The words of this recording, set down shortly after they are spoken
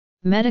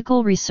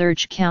Medical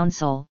Research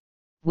Council,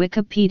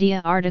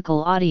 Wikipedia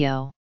article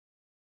audio.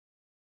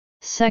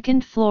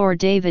 Second floor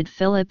David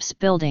Phillips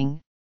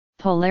Building,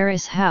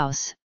 Polaris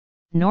House,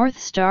 North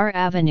Star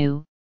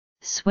Avenue,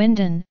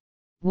 Swindon,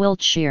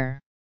 Wiltshire.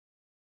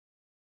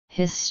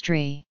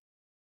 History.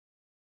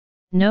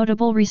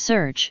 Notable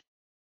research.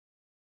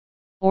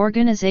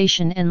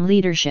 Organization and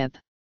leadership.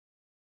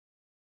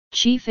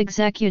 Chief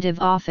Executive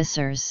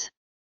Officers.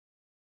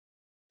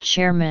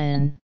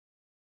 Chairman.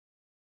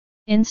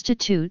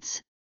 Institutes,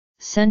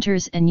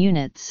 centers and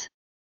units.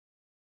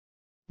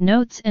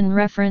 Notes and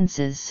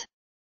references.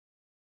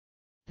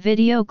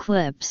 Video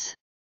clips.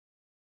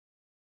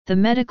 The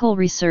Medical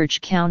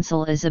Research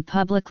Council is a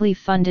publicly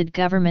funded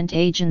government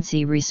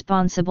agency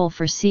responsible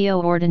for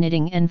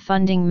coordinating and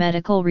funding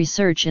medical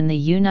research in the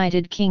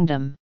United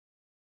Kingdom.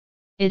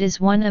 It is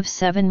one of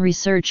 7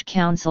 research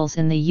councils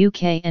in the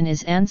UK and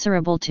is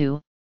answerable to,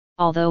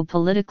 although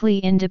politically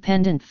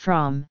independent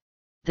from,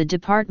 the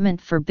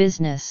Department for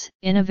Business,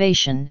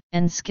 Innovation,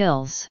 and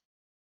Skills.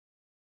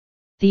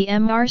 The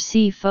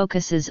MRC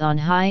focuses on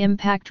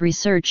high-impact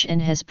research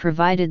and has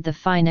provided the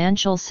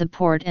financial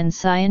support and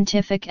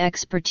scientific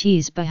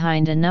expertise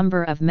behind a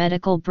number of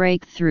medical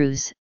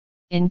breakthroughs,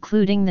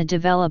 including the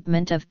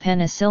development of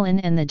penicillin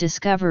and the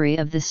discovery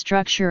of the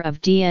structure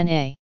of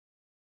DNA.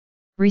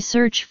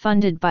 Research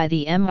funded by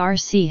the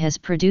MRC has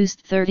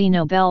produced 30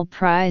 Nobel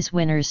Prize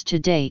winners to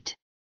date.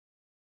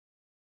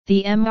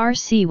 The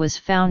MRC was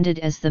founded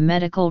as the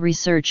Medical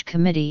Research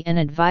Committee and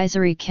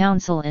Advisory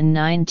Council in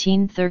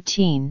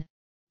 1913.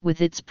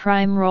 With its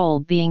prime role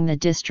being the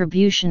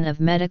distribution of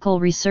medical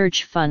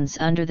research funds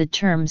under the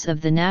terms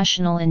of the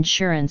National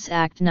Insurance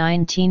Act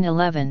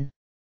 1911.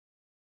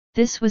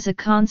 This was a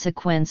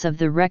consequence of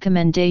the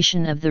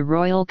recommendation of the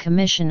Royal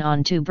Commission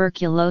on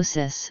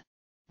Tuberculosis,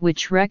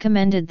 which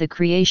recommended the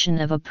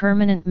creation of a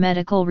permanent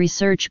medical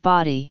research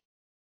body.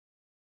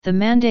 The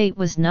mandate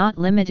was not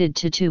limited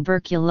to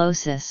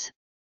tuberculosis,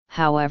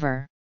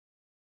 however.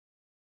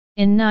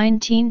 In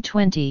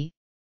 1920,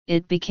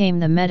 it became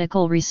the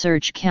Medical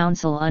Research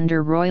Council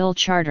under Royal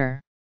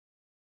Charter.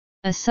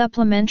 A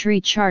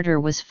supplementary charter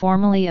was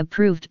formally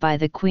approved by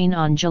the Queen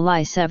on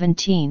July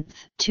 17,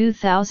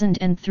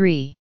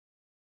 2003.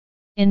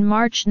 In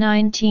March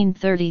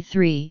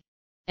 1933,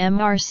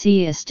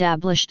 MRC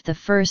established the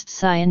first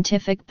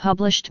scientific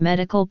published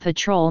medical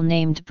patrol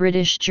named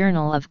British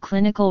Journal of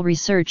Clinical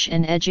Research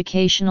and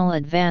Educational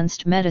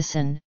Advanced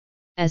Medicine,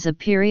 as a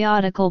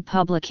periodical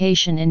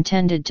publication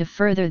intended to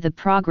further the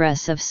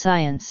progress of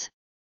science,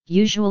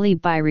 usually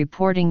by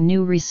reporting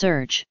new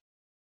research.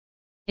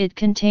 It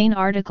contains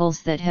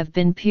articles that have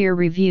been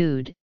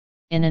peer-reviewed,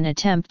 in an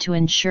attempt to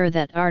ensure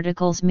that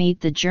articles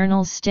meet the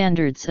journal's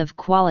standards of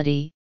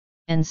quality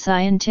and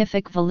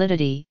scientific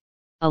validity,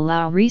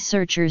 allow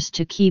researchers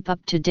to keep up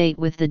to date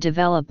with the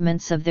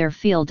developments of their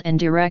field and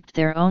direct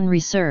their own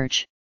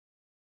research.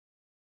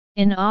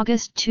 In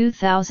August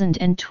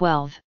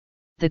 2012,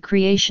 the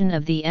creation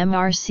of the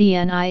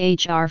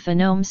MRC-NIHR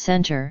Phenome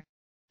Center,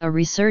 a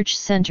research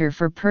center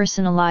for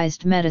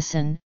personalized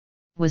medicine,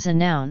 was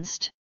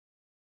announced.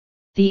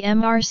 The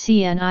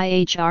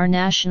MRC-NIHR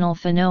National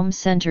Phenome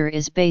Center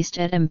is based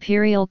at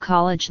Imperial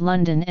College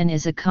London and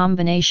is a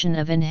combination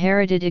of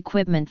inherited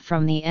equipment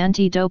from the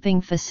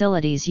anti-doping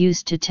facilities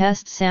used to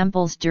test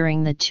samples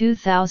during the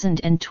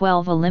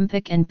 2012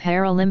 Olympic and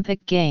Paralympic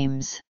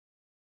Games,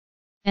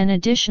 and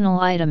additional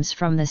items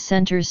from the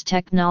center's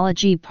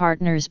technology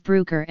partners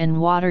Bruker and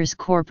Waters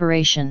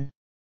Corporation.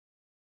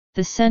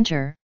 The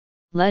center,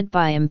 led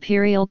by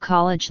Imperial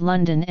College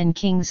London and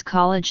King's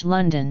College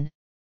London,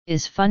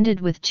 is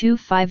funded with 2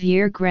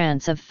 5-year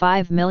grants of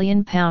 £5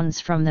 million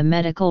from the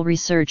Medical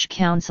Research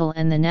Council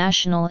and the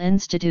National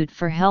Institute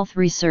for Health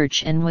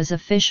Research and was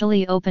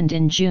officially opened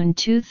in June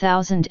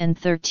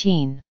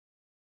 2013.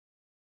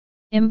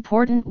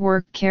 Important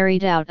work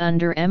carried out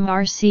under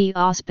MRC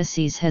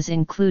auspices has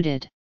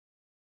included: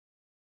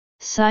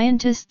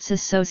 scientists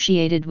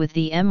associated with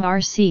the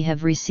MRC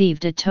have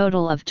received a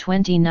total of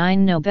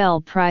 29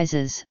 Nobel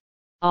Prizes,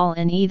 all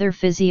in either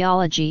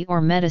physiology or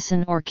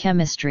medicine or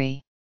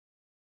chemistry.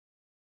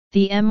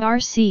 The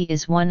MRC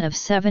is one of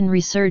 7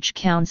 research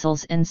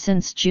councils and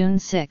since June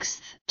 6,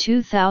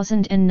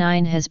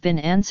 2009 has been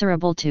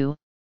answerable to,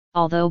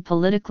 although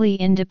politically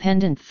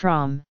independent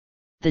from,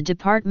 the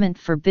Department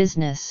for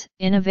Business,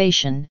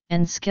 Innovation,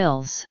 and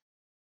Skills.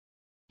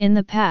 In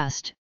the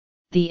past,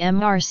 the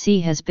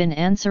MRC has been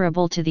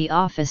answerable to the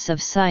Office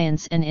of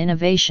Science and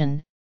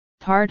Innovation,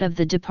 part of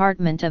the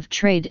Department of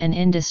Trade and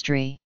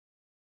Industry.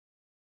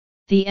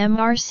 The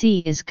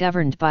MRC is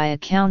governed by a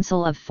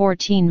council of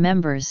 14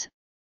 members,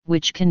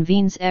 which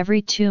convenes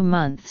every 2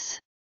 months.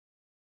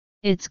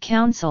 Its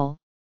council,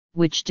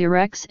 which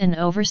directs and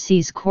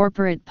oversees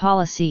corporate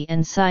policy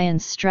and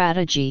science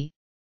strategy,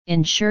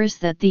 ensures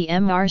that the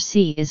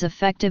MRC is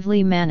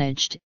effectively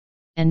managed,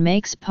 and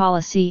makes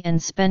policy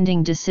and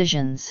spending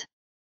decisions.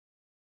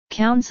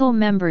 Council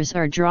members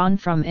are drawn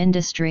from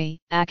industry,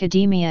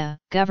 academia,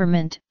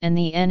 government, and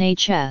the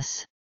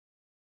NHS.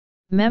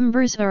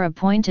 Members are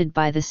appointed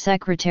by the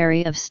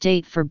Secretary of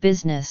State for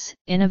Business,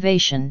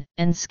 Innovation,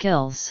 and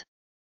Skills.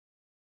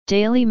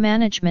 Daily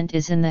management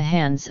is in the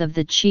hands of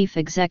the Chief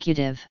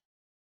Executive.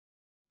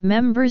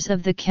 Members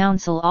of the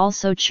Council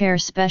also chair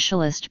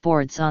specialist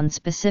boards on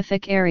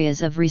specific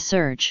areas of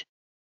research.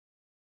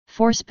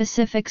 For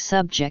specific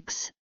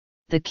subjects,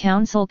 the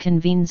Council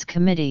convenes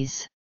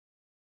committees.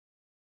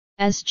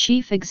 As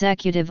Chief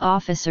Executive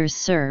Officers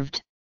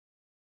served,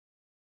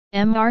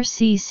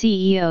 MRC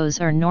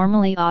CEOs are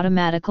normally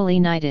automatically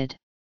knighted.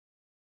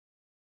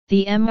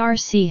 The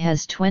MRC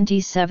has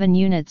 27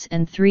 units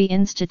and 3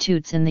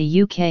 institutes in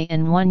the UK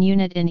and 1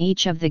 unit in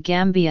each of the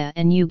Gambia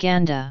and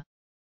Uganda.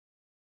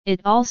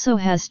 It also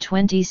has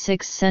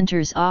 26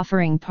 centres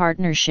offering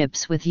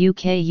partnerships with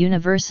UK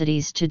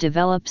universities to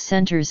develop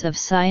centres of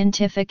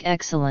scientific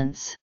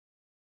excellence.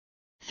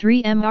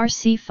 3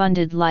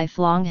 MRC-funded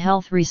lifelong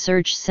health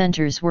research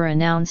centres were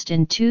announced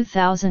in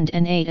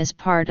 2008 as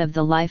part of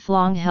the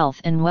Lifelong Health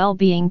and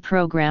Wellbeing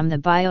Programme: the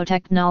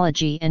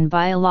Biotechnology and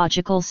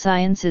Biological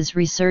Sciences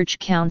Research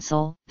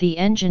Council, the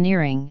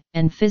Engineering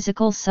and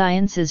Physical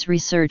Sciences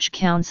Research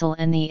Council,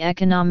 and the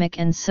Economic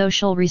and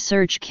Social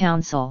Research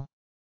Council.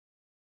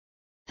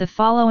 The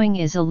following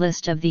is a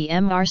list of the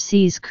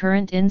MRC's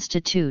current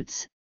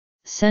institutes,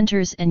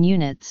 centres and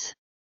units.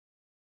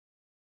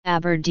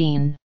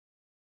 Aberdeen,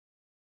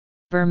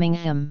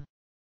 Birmingham,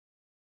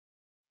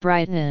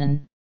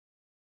 Brighton,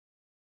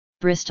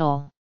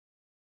 Bristol,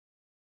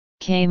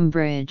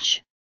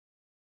 Cambridge,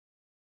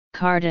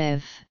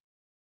 Cardiff,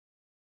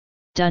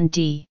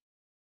 Dundee,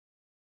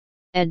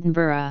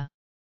 Edinburgh,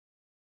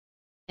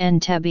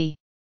 Entebbe,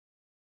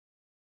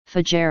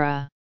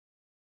 Fujairah,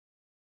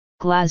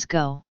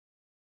 Glasgow,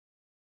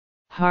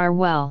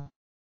 Harwell,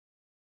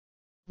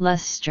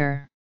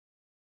 Leicester,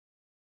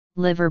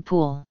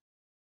 Liverpool,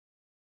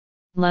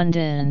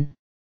 London,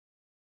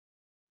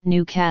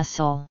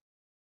 Newcastle.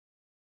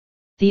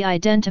 The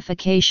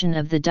identification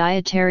of the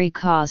dietary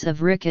cause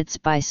of rickets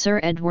by Sir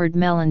Edward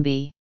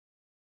Mellanby.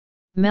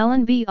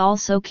 Mellanby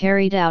also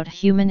carried out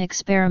human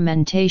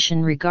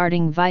experimentation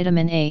regarding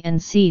vitamin A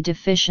and C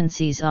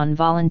deficiencies on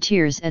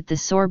volunteers at the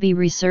Sorby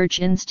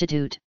Research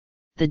Institute.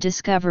 The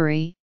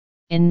discovery,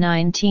 in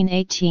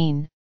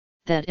 1918,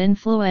 that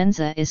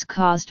influenza is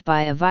caused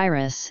by a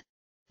virus,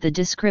 the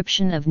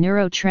description of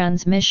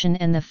neurotransmission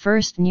and the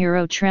first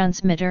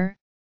neurotransmitter,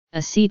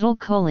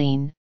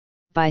 acetylcholine,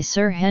 by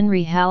Sir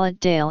Henry Hallett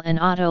Dale and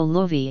Otto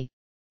Loewi,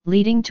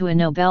 leading to a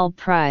Nobel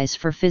Prize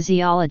for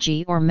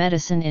Physiology or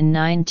Medicine in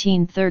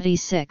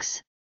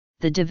 1936,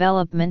 the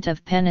development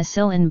of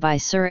penicillin by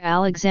Sir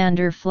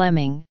Alexander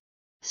Fleming,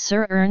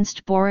 Sir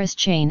Ernst Boris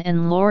Chain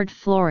and Lord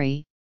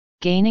Florey,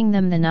 gaining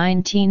them the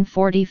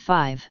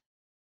 1945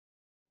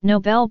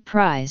 Nobel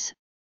Prize,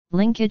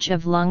 linkage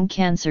of lung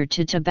cancer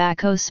to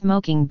tobacco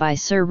smoking by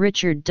Sir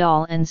Richard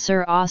Dall and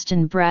Sir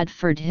Austin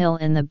Bradford Hill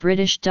in the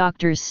British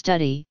Doctor's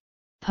Study,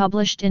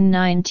 published in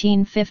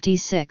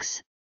 1956,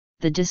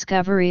 the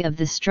discovery of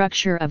the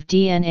structure of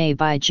DNA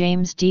by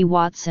James D.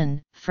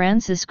 Watson,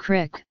 Francis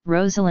Crick,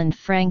 Rosalind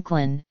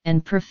Franklin,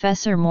 and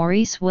Professor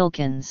Maurice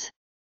Wilkins.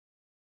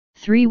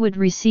 3 would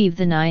receive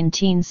the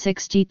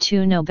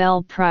 1962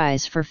 Nobel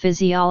Prize for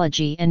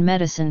Physiology and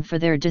Medicine for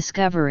their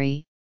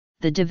discovery,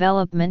 the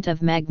development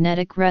of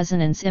magnetic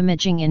resonance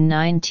imaging in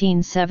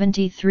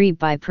 1973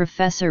 by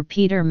Professor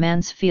Peter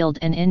Mansfield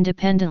and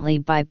independently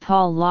by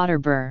Paul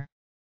Lauterbur.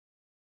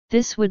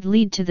 This would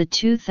lead to the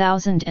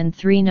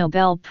 2003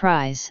 Nobel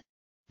Prize,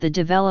 the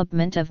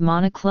development of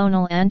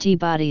monoclonal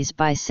antibodies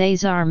by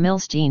Cesar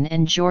Milstein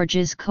and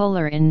Georges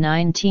Kohler in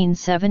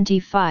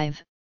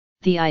 1975,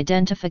 the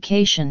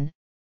identification,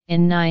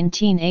 in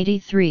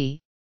 1983,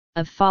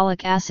 of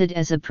folic acid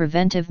as a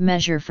preventive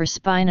measure for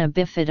spina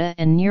bifida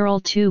and neural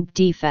tube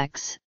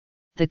defects,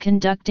 the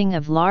conducting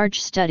of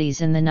large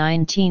studies in the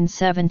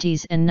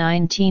 1970s and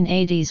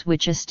 1980s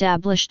which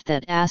established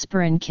that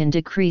aspirin can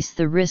decrease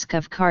the risk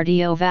of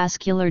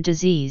cardiovascular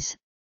disease,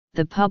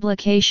 the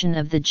publication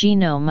of the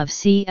genome of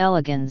C.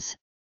 elegans,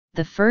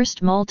 the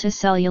first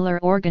multicellular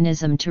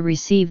organism to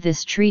receive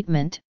this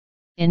treatment,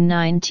 in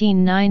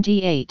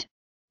 1998,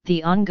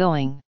 the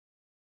ongoing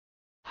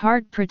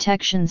heart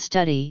protection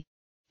study,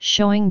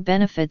 showing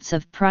benefits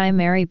of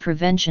primary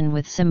prevention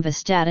with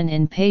simvastatin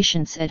in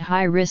patients at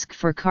high risk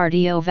for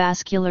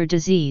cardiovascular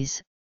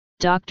disease,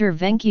 Dr.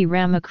 Venki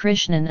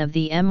Ramakrishnan of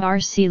the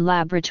MRC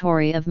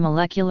Laboratory of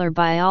Molecular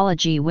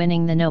Biology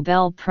winning the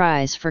Nobel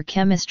Prize for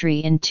Chemistry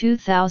in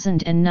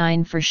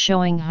 2009 for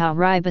showing how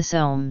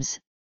ribosomes,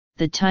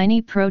 the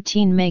tiny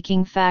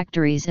protein-making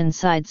factories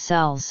inside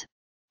cells,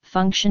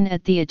 function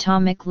at the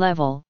atomic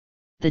level,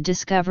 the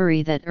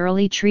discovery that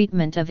early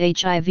treatment of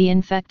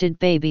HIV-infected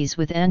babies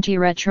with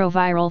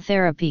antiretroviral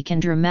therapy can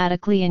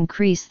dramatically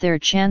increase their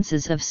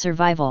chances of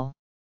survival.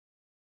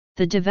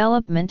 The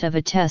development of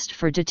a test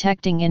for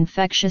detecting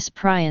infectious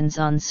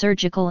prions on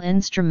surgical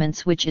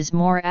instruments which is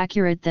more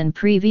accurate than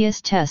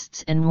previous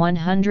tests and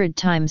 100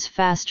 times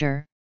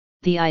faster,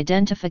 the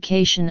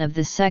identification of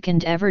the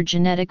second ever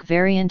genetic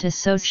variant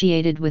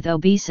associated with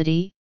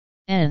obesity,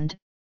 and,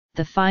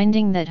 the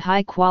finding that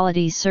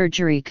high-quality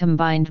surgery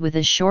combined with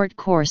a short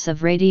course of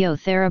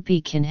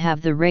radiotherapy can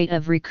have the rate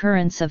of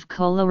recurrence of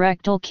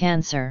colorectal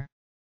cancer.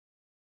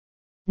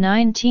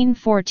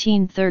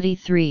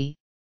 1914–33,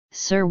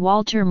 Sir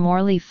Walter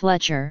Morley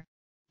Fletcher,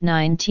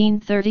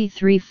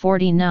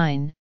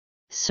 1933–49,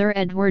 Sir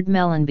Edward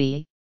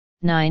Mellanby,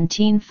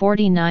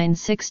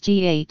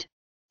 1949–68,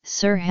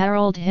 Sir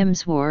Harold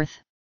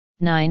Hemsworth,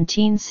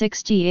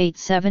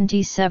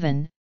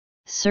 1968–77,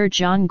 Sir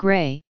John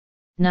Gray,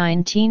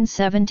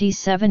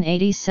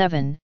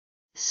 1977–87,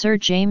 Sir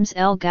James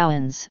L.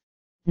 Gowans,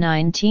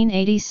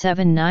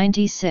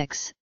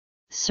 1987–96,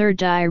 Sir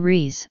Di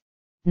Rees,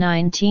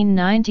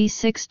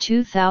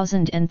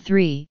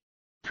 1996–2003,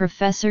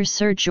 Professor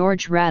Sir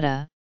George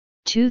Ratta,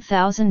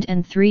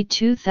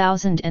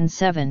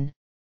 2003–2007,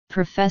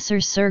 Professor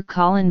Sir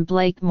Colin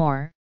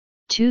Blakemore,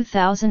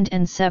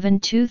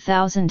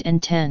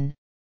 2007–2010,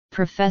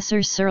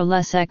 Professor Sir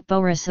Leszek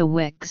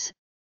Borisowicz,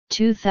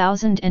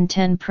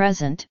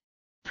 2010–present,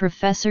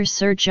 Professor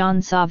Sir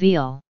John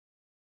Saville.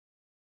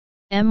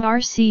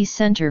 MRC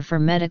Centre for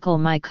Medical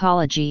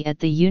Mycology at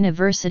the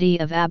University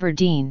of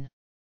Aberdeen.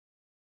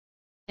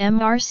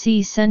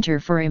 MRC Centre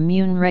for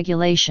Immune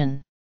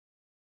Regulation.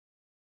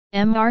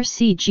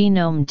 MRC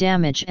Genome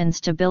Damage and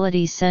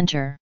Stability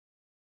Centre.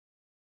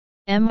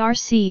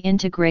 MRC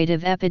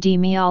Integrative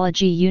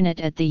Epidemiology Unit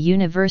at the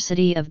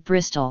University of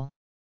Bristol.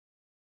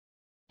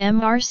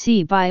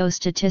 MRC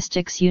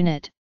Biostatistics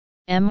Unit,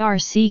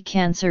 MRC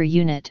Cancer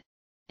Unit,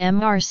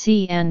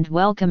 MRC and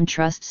Wellcome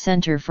Trust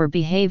Center for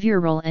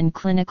Behavioral and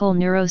Clinical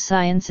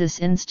Neurosciences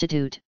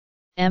Institute,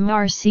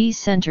 MRC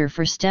Center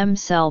for Stem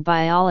Cell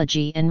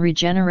Biology and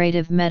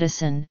Regenerative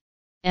Medicine,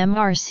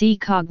 MRC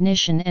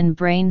Cognition and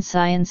Brain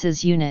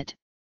Sciences Unit,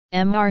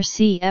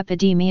 MRC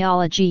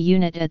Epidemiology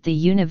Unit at the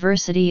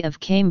University of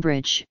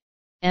Cambridge,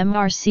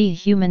 MRC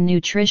Human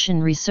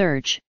Nutrition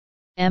Research,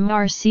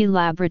 MRC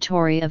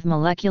Laboratory of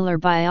Molecular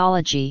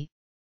Biology,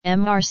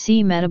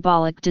 MRC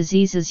Metabolic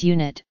Diseases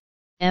Unit,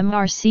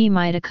 MRC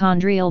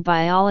Mitochondrial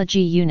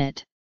Biology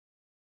Unit.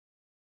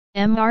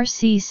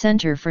 MRC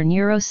Center for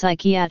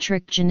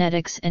Neuropsychiatric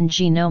Genetics and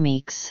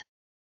Genomics.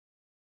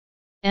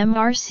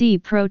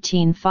 MRC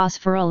Protein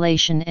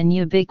Phosphorylation and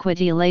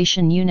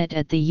Ubiquitination Unit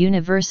at the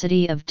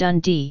University of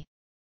Dundee.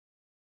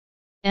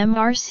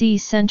 MRC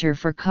Center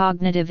for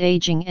Cognitive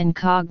Aging and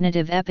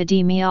Cognitive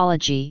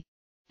Epidemiology,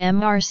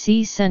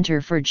 MRC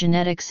Center for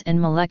Genetics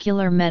and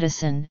Molecular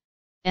Medicine,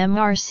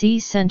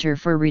 MRC Center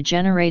for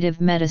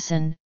Regenerative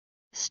Medicine,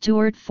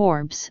 Stuart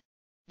Forbes,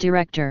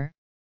 Director,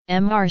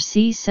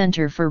 MRC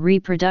Center for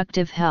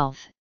Reproductive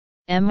Health,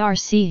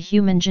 MRC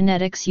Human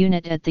Genetics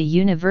Unit at the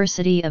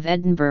University of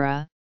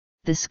Edinburgh,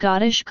 the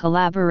Scottish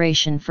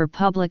Collaboration for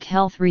Public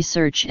Health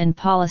Research and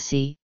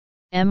Policy,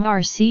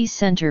 MRC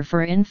Center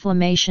for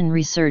Inflammation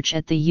Research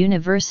at the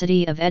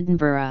University of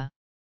Edinburgh.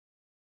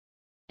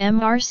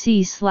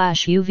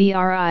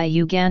 MRC/UVRI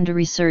Uganda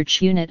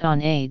Research Unit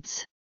on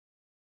AIDS.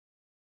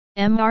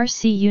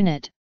 MRC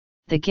Unit,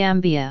 The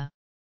Gambia.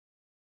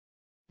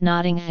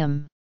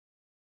 Nottingham,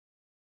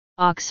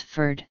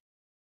 Oxford,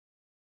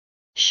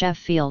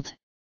 Sheffield,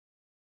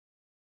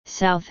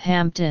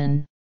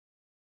 Southampton.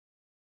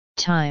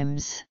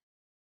 Times.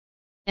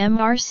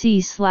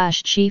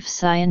 MRC/Chief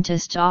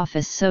Scientist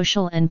Office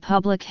Social and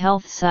Public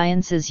Health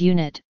Sciences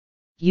Unit,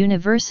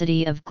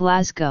 University of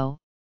Glasgow,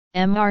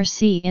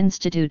 MRC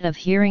Institute of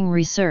Hearing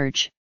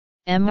Research,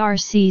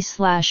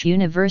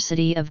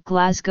 MRC/University of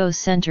Glasgow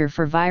Centre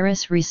for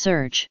Virus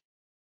Research.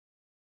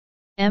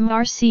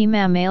 MRC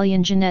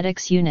Mammalian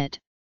Genetics Unit,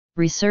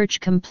 Research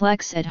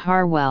Complex at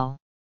Harwell.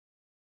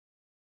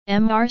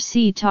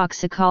 MRC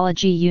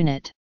Toxicology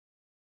Unit.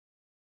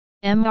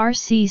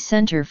 MRC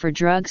Centre for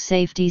Drug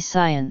Safety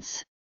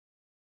Science.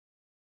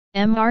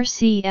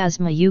 MRC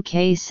Asthma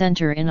UK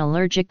Centre in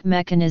Allergic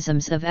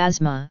Mechanisms of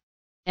Asthma,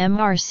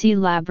 MRC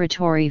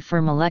Laboratory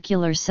for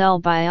Molecular Cell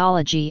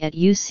Biology at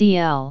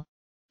UCL,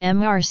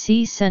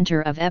 MRC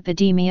Centre of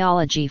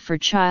Epidemiology for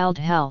Child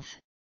Health,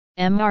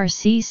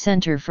 MRC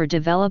Centre for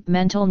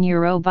Developmental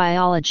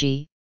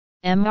Neurobiology,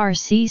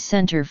 MRC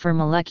Centre for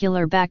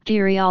Molecular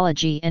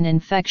Bacteriology and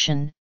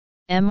Infection,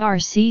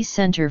 MRC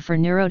Center for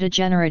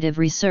Neurodegenerative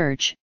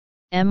Research,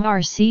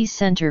 MRC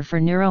Center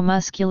for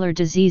Neuromuscular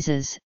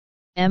Diseases,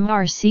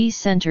 MRC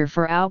Center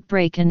for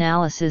Outbreak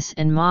Analysis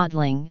and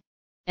Modeling,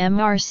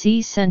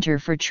 MRC Center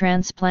for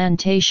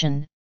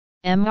Transplantation,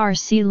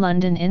 MRC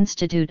London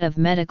Institute of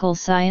Medical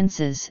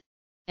Sciences,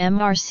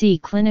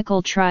 MRC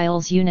Clinical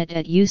Trials Unit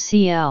at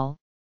UCL,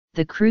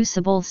 the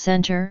Crucible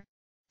Center,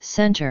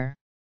 Center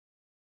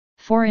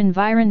for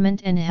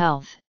Environment and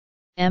Health,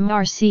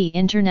 MRC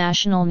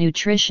International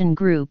Nutrition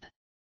Group,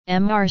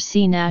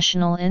 MRC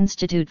National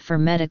Institute for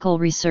Medical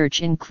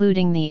Research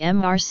including the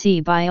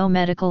MRC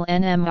Biomedical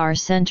NMR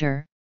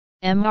Center,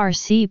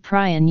 MRC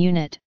Prion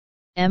Unit,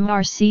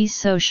 MRC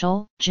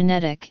Social,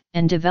 Genetic,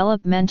 and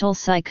Developmental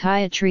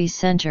Psychiatry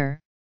Center,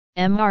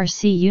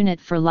 MRC Unit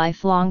for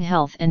Lifelong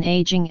Health and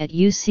Aging at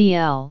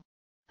UCL,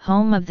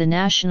 home of the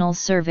National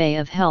Survey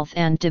of Health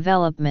and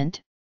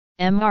Development,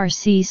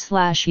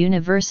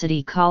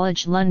 MRC/University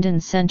College London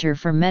Centre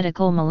for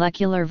Medical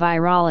Molecular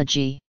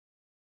Virology.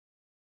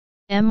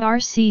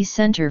 MRC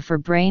Centre for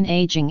Brain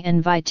Aging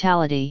and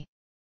Vitality.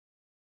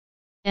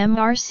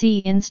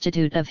 MRC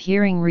Institute of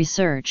Hearing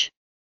Research.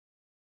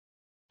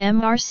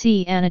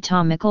 MRC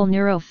Anatomical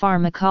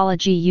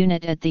Neuropharmacology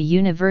Unit at the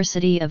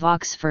University of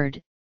Oxford,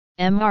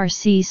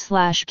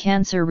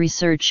 MRC/Cancer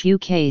Research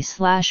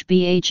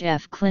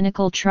UK/BHF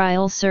Clinical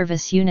Trial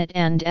Service Unit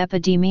and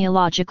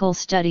Epidemiological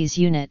Studies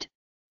Unit,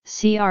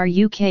 CR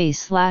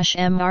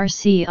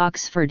UK/MRC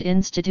Oxford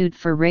Institute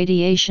for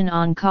Radiation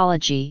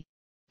Oncology,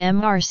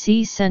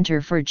 MRC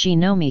Centre for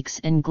Genomics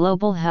and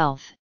Global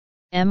Health,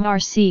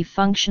 MRC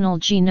Functional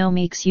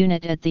Genomics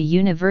Unit at the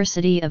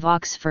University of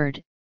Oxford,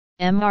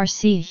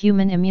 MRC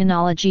Human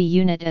Immunology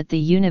Unit at the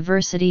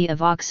University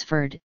of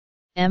Oxford,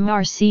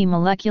 MRC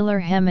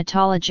Molecular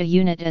Hematology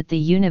Unit at the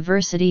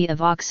University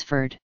of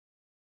Oxford.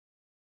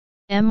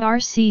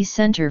 MRC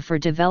Centre for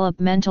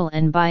Developmental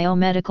and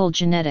Biomedical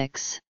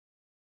Genetics.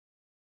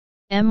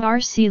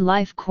 MRC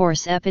Life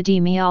Course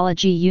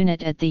Epidemiology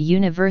Unit at the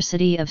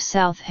University of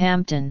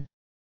Southampton.